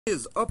What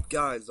is up,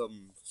 guys?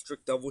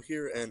 StrickDevil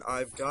here, and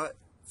I've got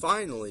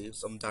finally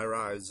some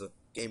Rise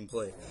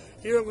gameplay.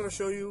 Here I'm going to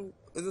show you,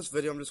 in this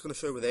video, I'm just going to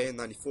show you what the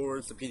AN94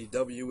 is, the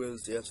PDW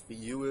is, the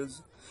SVU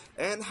is,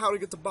 and how to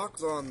get the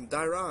box on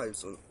Rise.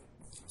 So,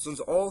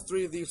 since all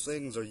three of these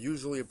things are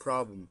usually a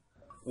problem,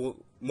 well,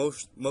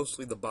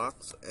 mostly the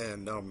box,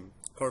 and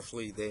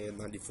partially the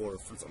AN94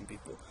 for some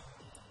people.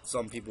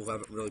 Some people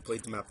haven't really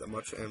played the map that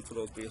much, and for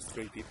those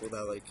BS3 people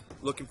that like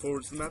looking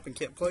forward to the map and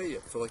can't play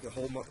it for like a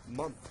whole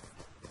month.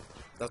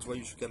 That's why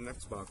you should get an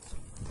Xbox.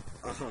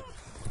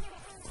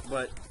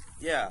 But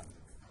yeah,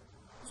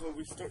 so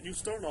you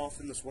start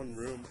off in this one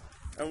room,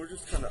 and I'm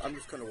just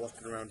kind of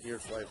walking around here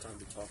so I have time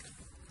to talk.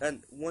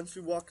 And once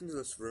you walk into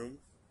this room,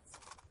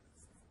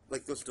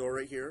 like this door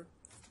right here,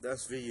 the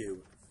SVU,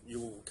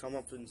 you will come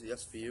up into the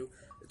SVU.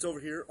 It's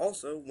over here.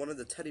 Also, one of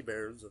the teddy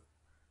bears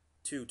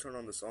to turn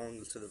on the song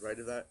is to the right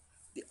of that.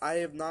 I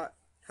have not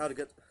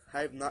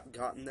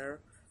gotten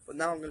there. But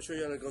now I'm going to show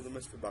you how to go to the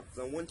mystery box.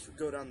 Now once you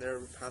go down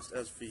there past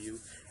SVU,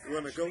 you're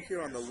going to go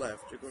here on the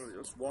left. You're going to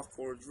just walk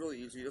forward. It's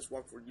really easy. You just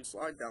walk forward. You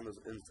slide down this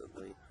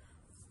instantly.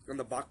 And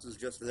the box is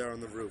just there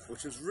on the roof,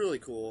 which is really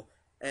cool.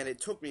 And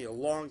it took me a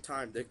long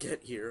time to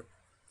get here,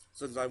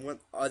 since I went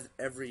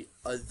every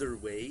other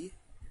way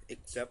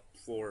except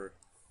for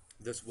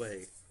this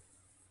way.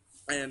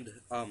 And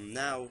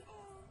now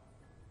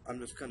I'm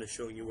just kind of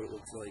showing you what it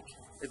looks like.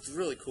 It's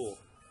really cool,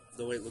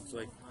 the way it looks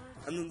like.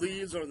 And then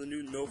these are the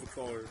new Nova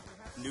Crawlers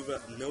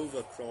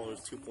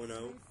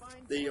 2.0.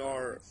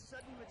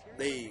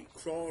 They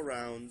crawl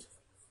around.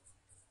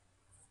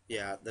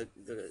 Yeah, the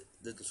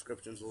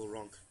description's a little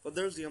wrong. But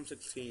there's the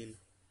M16,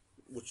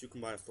 which you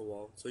can buy off the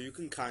wall. So you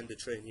can kind of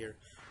train here.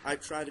 I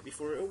tried it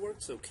before. It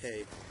works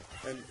okay.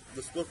 And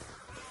this book,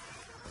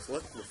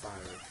 Select the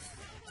Fire,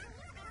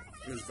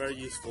 is very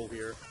useful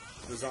here.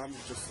 The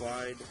zombies just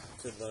slide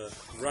to the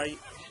right,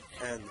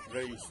 and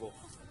very useful.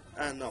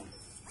 And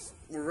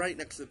we're right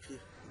next to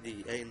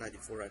the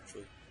AN94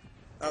 actually.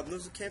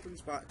 There's a camping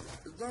spot.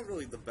 It's not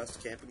really the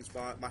best camping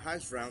spot. My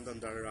highest round on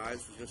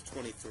Rise was just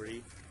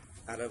 23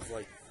 out of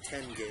like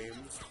 10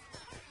 games.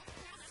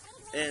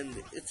 And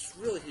it's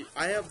really,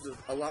 I have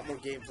a lot more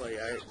gameplay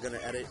I'm going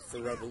to edit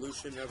for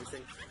Revolution and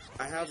everything.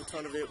 I have a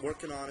ton of it,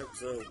 working on it,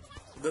 so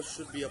this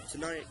should be up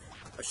tonight.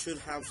 I should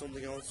have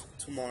something else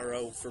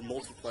tomorrow for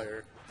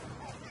multiplayer.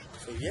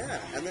 So yeah,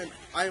 and then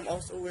I am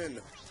also in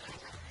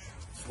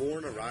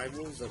Sworn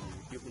Arrivals, and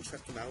you can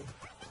check them out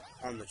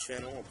on the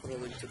channel. I'll put a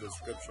link to the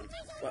description.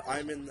 But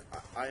I'm in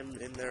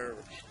there.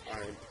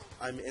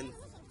 I'm in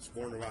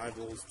Sworn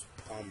Arrivals.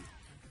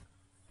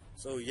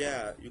 So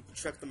yeah, you can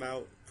check them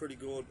out. Pretty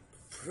good,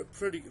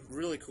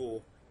 really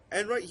cool.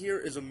 And right here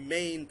is a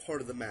main part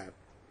of the map.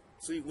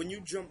 So when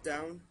you jump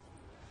down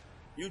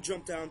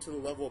to the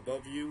level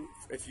above you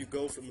if you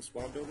go from the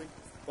spawn building.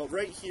 But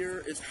right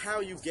here is how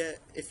you get,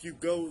 if you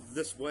go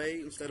this way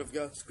instead of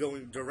just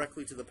going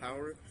directly to the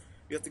power,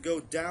 you have to go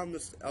down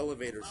this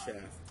elevator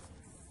shaft.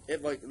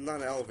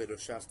 Not an elevator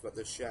shaft, but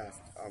this shaft,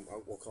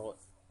 we'll call it.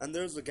 And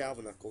there's the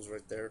Galvanicles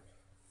right there.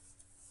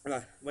 And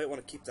I might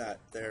want to keep that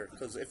there,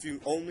 because if you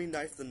only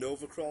knife the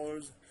Nova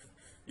Crawlers,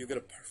 you get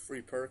a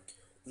free perk.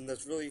 And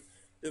that's really,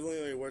 it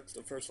only works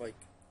the first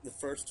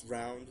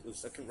round. The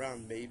second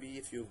round maybe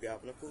if you have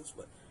Galvanicles,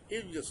 but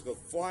here you just go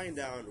flying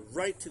down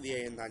right to the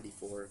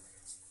AN94.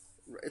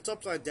 It's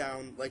upside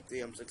down like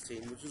the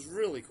M16, which is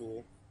really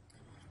cool.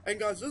 And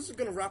guys, this is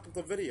going to wrap up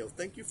the video.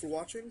 Thank you for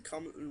watching.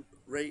 Comment,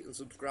 rate, and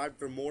subscribe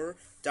for more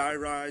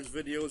Rise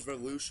videos,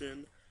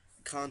 Revolution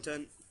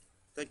content.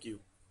 Thank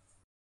you.